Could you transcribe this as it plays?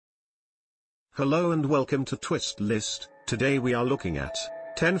Hello and welcome to Twist List. Today we are looking at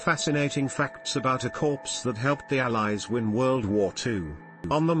 10 fascinating facts about a corpse that helped the Allies win World War II.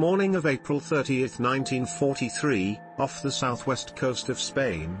 On the morning of April 30, 1943, off the southwest coast of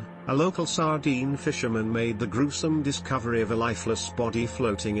Spain, a local sardine fisherman made the gruesome discovery of a lifeless body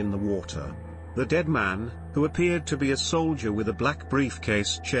floating in the water. The dead man, who appeared to be a soldier with a black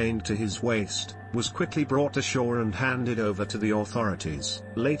briefcase chained to his waist, was quickly brought ashore and handed over to the authorities.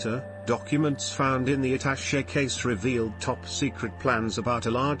 Later, documents found in the attache case revealed top-secret plans about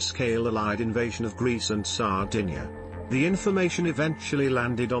a large-scale Allied invasion of Greece and Sardinia. The information eventually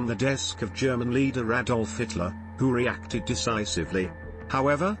landed on the desk of German leader Adolf Hitler, who reacted decisively.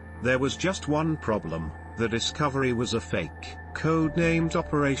 However, there was just one problem: the discovery was a fake, code-named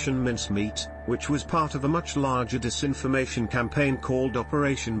Operation Mincemeat, which was part of a much larger disinformation campaign called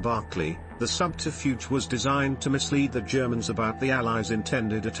Operation Barclay. The subterfuge was designed to mislead the Germans about the Allies'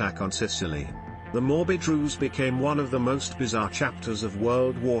 intended attack on Sicily. The morbid ruse became one of the most bizarre chapters of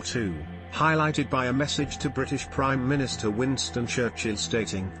World War II, highlighted by a message to British Prime Minister Winston Churchill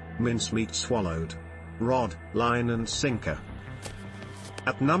stating, "Mincemeat swallowed. Rod, line and sinker."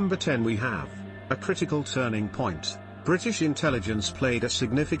 At number 10 we have a critical turning point. British intelligence played a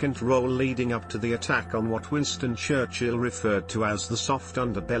significant role leading up to the attack on what Winston Churchill referred to as the soft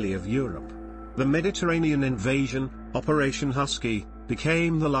underbelly of Europe. The Mediterranean invasion, Operation Husky,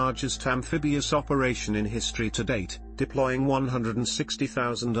 became the largest amphibious operation in history to date, deploying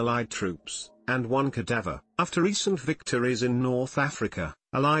 160,000 Allied troops, and one cadaver. After recent victories in North Africa,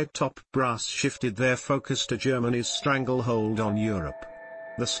 Allied top brass shifted their focus to Germany's stranglehold on Europe.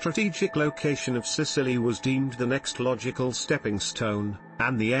 The strategic location of Sicily was deemed the next logical stepping stone,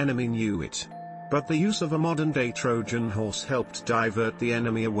 and the enemy knew it. But the use of a modern-day Trojan horse helped divert the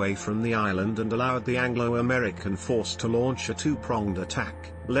enemy away from the island and allowed the Anglo-American force to launch a two-pronged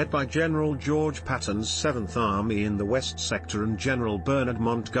attack, led by General George Patton's 7th Army in the west sector and General Bernard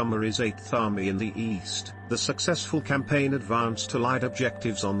Montgomery's 8th Army in the east. The successful campaign advanced Allied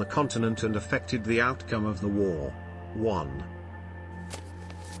objectives on the continent and affected the outcome of the war. 1.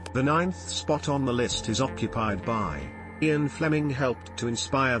 The 9th spot on the list is occupied by Ian Fleming. Helped to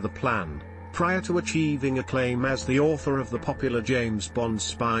inspire the plan. Prior to achieving acclaim as the author of the popular James Bond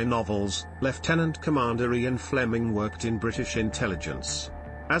spy novels, Lieutenant Commander Ian Fleming worked in British intelligence.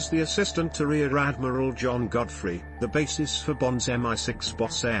 As the assistant to Rear Admiral John Godfrey, the basis for Bond's MI6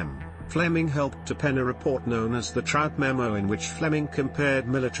 boss M, Fleming helped to pen a report known as the Trout Memo, in which Fleming compared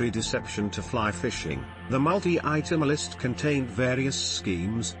military deception to fly fishing. The multi-item list contained various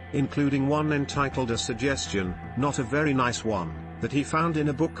schemes, including one entitled A Suggestion, Not a Very Nice One, that he found in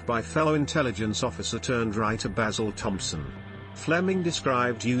a book by fellow intelligence officer turned writer Basil Thompson. Fleming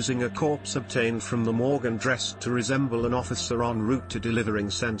described using a corpse obtained from the morgue and dressed to resemble an officer en route to delivering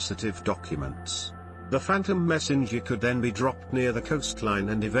sensitive documents. The phantom messenger could then be dropped near the coastline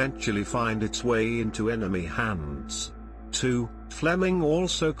and eventually find its way into enemy hands. 2. Fleming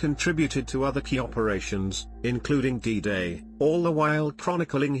also contributed to other key operations, including D-Day, all the while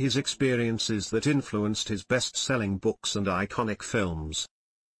chronicling his experiences that influenced his best-selling books and iconic films.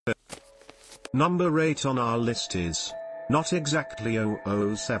 Number 8 on our list is Not Exactly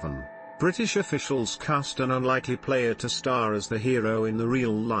 007. British officials cast an unlikely player to star as the hero in the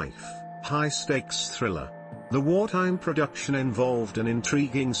real-life, high-stakes thriller. The wartime production involved an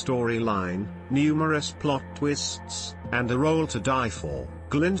intriguing storyline, numerous plot twists, and a role to die for.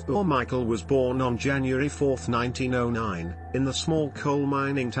 Glyndwr Michael was born on January 4, 1909, in the small coal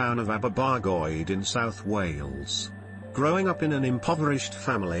mining town of Aberbargoed in South Wales. Growing up in an impoverished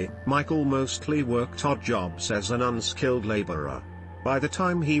family, Michael mostly worked odd jobs as an unskilled labourer. By the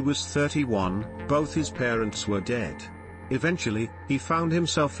time he was 31, both his parents were dead. Eventually, he found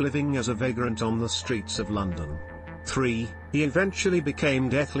himself living as a vagrant on the streets of London. 3. He eventually became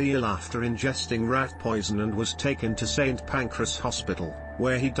deathly ill after ingesting rat poison and was taken to St. Pancras Hospital,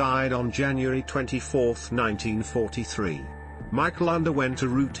 where he died on January 24, 1943. Michael underwent a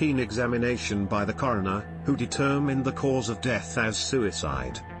routine examination by the coroner, who determined the cause of death as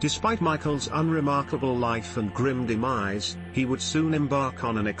suicide. Despite Michael's unremarkable life and grim demise, he would soon embark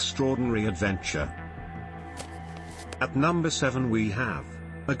on an extraordinary adventure. At number 7 we have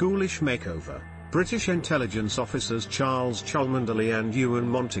A Ghoulish Makeover. British intelligence officers Charles Cholmondeley and Ewan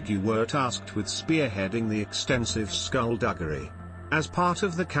Montague were tasked with spearheading the extensive skullduggery. As part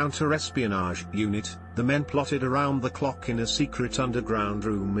of the counter-espionage unit, the men plotted around the clock in a secret underground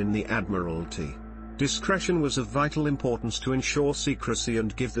room in the Admiralty. Discretion was of vital importance to ensure secrecy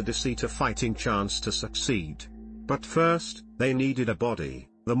and give the deceit a fighting chance to succeed. But first, they needed a body.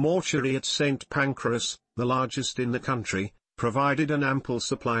 The mortuary at St. Pancras, the largest in the country, provided an ample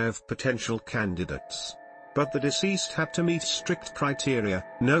supply of potential candidates. But the deceased had to meet strict criteria: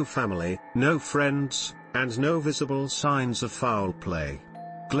 no family, no friends, and no visible signs of foul play.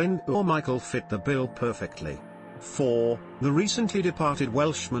 Glyn or Michael fit the bill perfectly. 4. The recently departed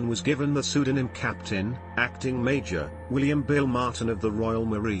Welshman was given the pseudonym Captain, Acting Major, William Bill Martin of the Royal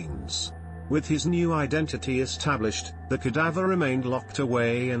Marines. With his new identity established, the cadaver remained locked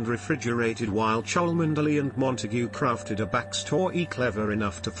away and refrigerated while Cholmondeley and Montagu crafted a backstory clever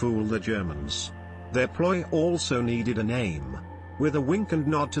enough to fool the Germans. Their ploy also needed a name. With a wink and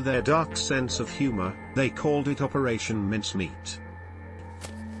nod to their dark sense of humor, they called it Operation Mincemeat.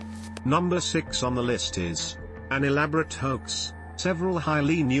 Number 6 on the list is an elaborate hoax. Several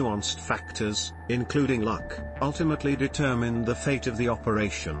highly nuanced factors, including luck, ultimately determined the fate of the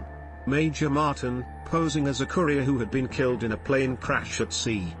operation. Major Martin, posing as a courier who had been killed in a plane crash at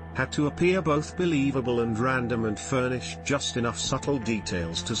sea, had to appear both believable and random and furnish just enough subtle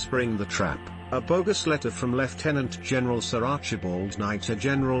details to spring the trap. A bogus letter from Lieutenant General Sir Archibald Knight to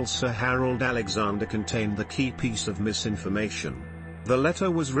General Sir Harold Alexander contained the key piece of misinformation. The letter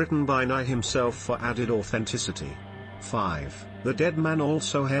was written by Knight himself for added authenticity. 5. The dead man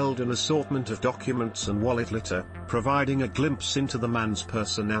also held an assortment of documents and wallet litter, providing a glimpse into the man's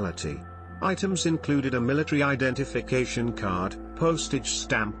personality. Items included a military identification card, postage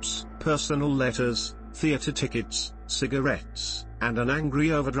stamps, personal letters, theatre tickets, cigarettes, and an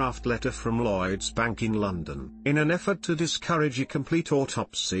angry overdraft letter from Lloyd's Bank in London. In an effort to discourage a complete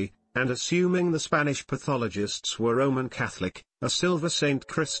autopsy, and assuming the Spanish pathologists were Roman Catholic, a silver St.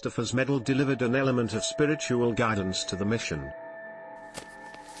 Christopher's medal delivered an element of spiritual guidance to the mission.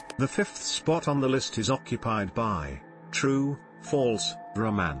 The 5th spot on the list is occupied by true, false,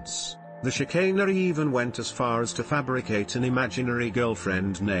 romance. The chicanery even went as far as to fabricate an imaginary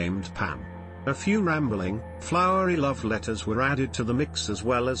girlfriend named Pam. A few rambling, flowery love letters were added to the mix, as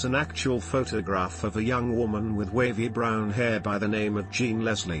well as an actual photograph of a young woman with wavy brown hair by the name of Jean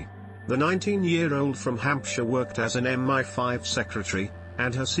Leslie. The 19-year-old from Hampshire worked as an MI5 secretary,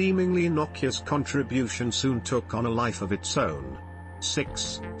 and her seemingly innocuous contribution soon took on a life of its own.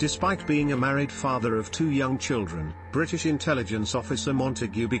 6. Despite being a married father of 2 young children, British intelligence officer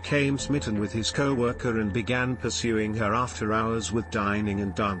Montagu became smitten with his co-worker and began pursuing her after hours with dining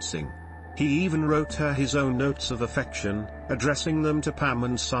and dancing. He even wrote her his own notes of affection, addressing them to Pam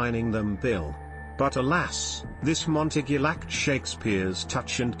and signing them Bill. But alas, this Montagu lacked Shakespeare's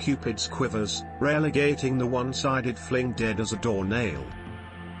touch and Cupid's quivers, relegating the one-sided fling dead as a doornail.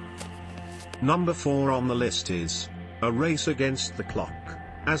 Number 4 on the list is a race against the clock.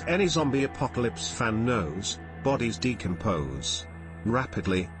 As any zombie apocalypse fan knows, bodies decompose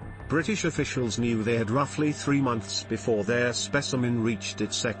rapidly. British officials knew they had roughly 3 months before their specimen reached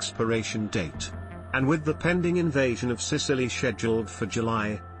its expiration date. And with the pending invasion of Sicily scheduled for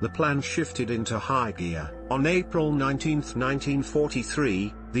July, the plan shifted into high gear. On April 19,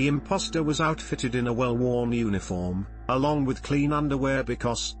 1943, the imposter was outfitted in a well-worn uniform, along with clean underwear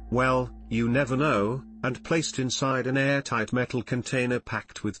because, well, you never know, and placed inside an airtight metal container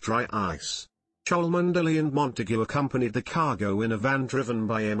packed with dry ice. Cholmondeley and Montagu accompanied the cargo in a van driven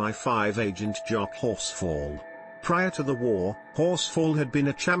by MI5 agent Jock Horsfall. Prior to the war, Horsfall had been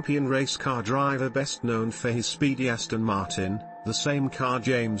a champion race car driver best known for his speedy Aston Martin, the same car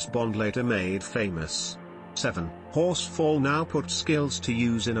James Bond later made famous. 7. Horsfall now put skills to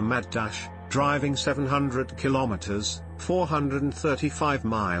use in a mad dash, driving 700 kilometers, 435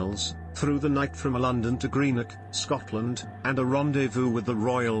 miles, through the night from London to Greenock, Scotland, and a rendezvous with the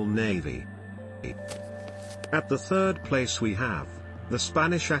Royal Navy. At the 3rd place we have the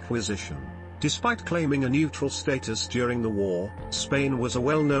Spanish acquisition. Despite claiming a neutral status during the war, Spain was a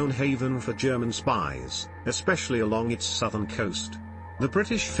well-known haven for German spies, especially along its southern coast. The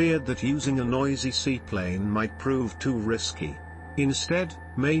British feared that using a noisy seaplane might prove too risky. Instead,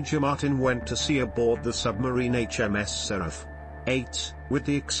 Major Martin went to sea aboard the submarine HMS Seraph. 8. With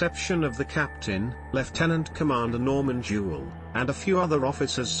the exception of the captain, Lieutenant Commander Norman Jewell, and a few other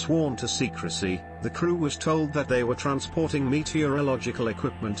officers sworn to secrecy, the crew was told that they were transporting meteorological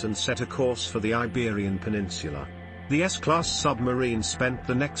equipment and set a course for the Iberian Peninsula. The S-class submarine spent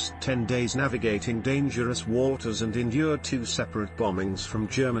the next 10 days navigating dangerous waters and endured 2 separate bombings from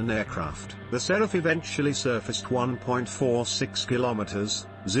German aircraft. The Seraph eventually surfaced 1.46 kilometers,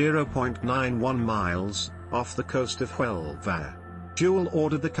 0.91 miles, off the coast of Huelva. Jewell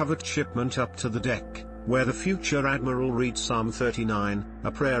ordered the covered shipment up to the deck, where the future admiral read Psalm 39,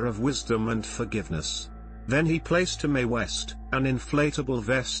 a prayer of wisdom and forgiveness. Then he placed Mae West, an inflatable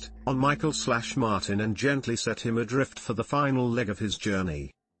vest, on Michael/Martin and gently set him adrift for the final leg of his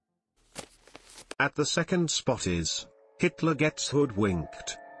journey. At the 2nd spot is Hitler gets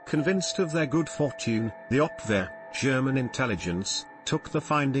hoodwinked. Convinced of their good fortune, the Abwehr, German intelligence, took the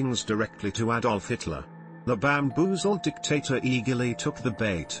findings directly to Adolf Hitler. The bamboozled dictator eagerly took the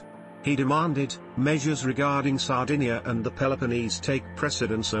bait. He demanded, measures regarding Sardinia and the Peloponnese take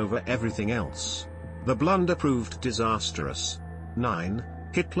precedence over everything else. The blunder proved disastrous. 9.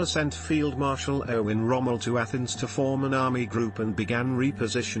 Hitler sent Field Marshal Erwin Rommel to Athens to form an army group and began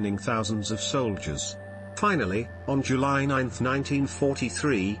repositioning thousands of soldiers. Finally, on July 9,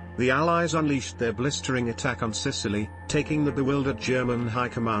 1943, the Allies unleashed their blistering attack on Sicily, taking the bewildered German high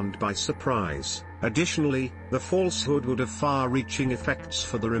command by surprise. Additionally, the falsehood would have far-reaching effects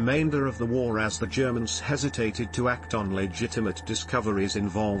for the remainder of the war as the Germans hesitated to act on legitimate discoveries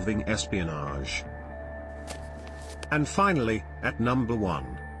involving espionage. And finally, at number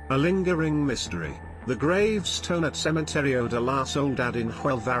 1, a lingering mystery. The gravestone at Cementerio de la Soledad in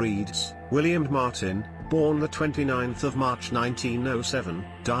Huelva. William Martin, born the 29th of March 1907,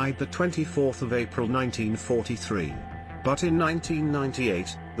 died the 24th of April 1943. But in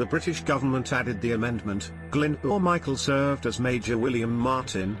 1998, the British government added the amendment, Glyn or Michael served as Major William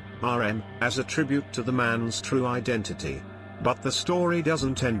Martin, RN, as a tribute to the man's true identity. But the story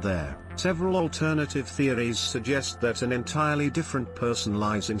doesn't end there. Several alternative theories suggest that an entirely different person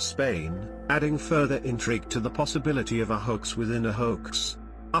lies in Spain, adding further intrigue to the possibility of a hoax within a hoax.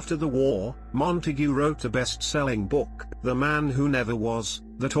 After the war, Montagu wrote a best-selling book, The Man Who Never Was,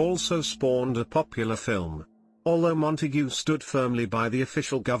 that also spawned a popular film. Although Montagu stood firmly by the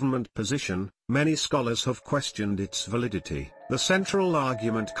official government position, many scholars have questioned its validity. The central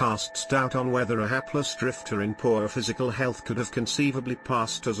argument casts doubt on whether a hapless drifter in poor physical health could have conceivably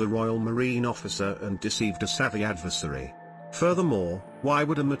passed as a Royal Marine officer and deceived a savvy adversary. Furthermore, why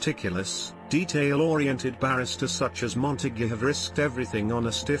would a meticulous, detail-oriented barrister such as Montagu have risked everything on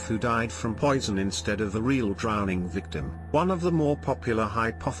a stiff who died from poison instead of a real drowning victim? One of the more popular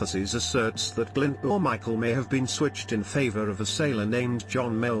hypotheses asserts that Glyn or Michael may have been switched in favor of a sailor named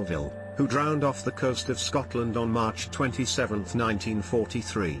John Melville, who drowned off the coast of Scotland on March 27,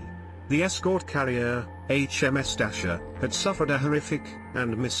 1943. The escort carrier, HMS Dasher, had suffered a horrific,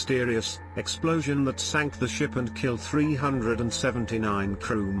 and mysterious, explosion that sank the ship and killed 379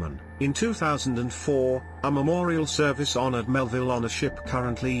 crewmen. In 2004, a memorial service honored Melville on a ship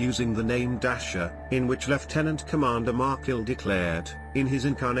currently using the name Dasher, in which Lieutenant Commander Mark Hill declared, in his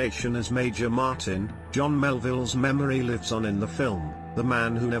incarnation as Major Martin, John Melville's memory lives on in the film, The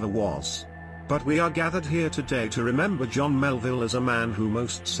Man Who Never Was. But we are gathered here today to remember John Melville as a man who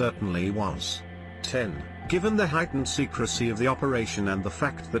most certainly was. 10. Given the heightened secrecy of the operation and the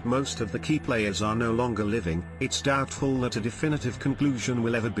fact that most of the key players are no longer living, it's doubtful that a definitive conclusion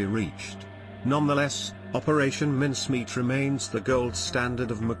will ever be reached. Nonetheless, Operation Mincemeat remains the gold standard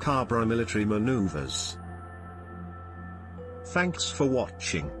of macabre military maneuvers. Thanks for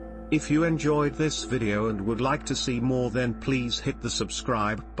watching. If you enjoyed this video and would like to see more, then please hit the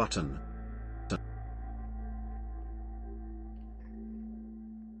subscribe button.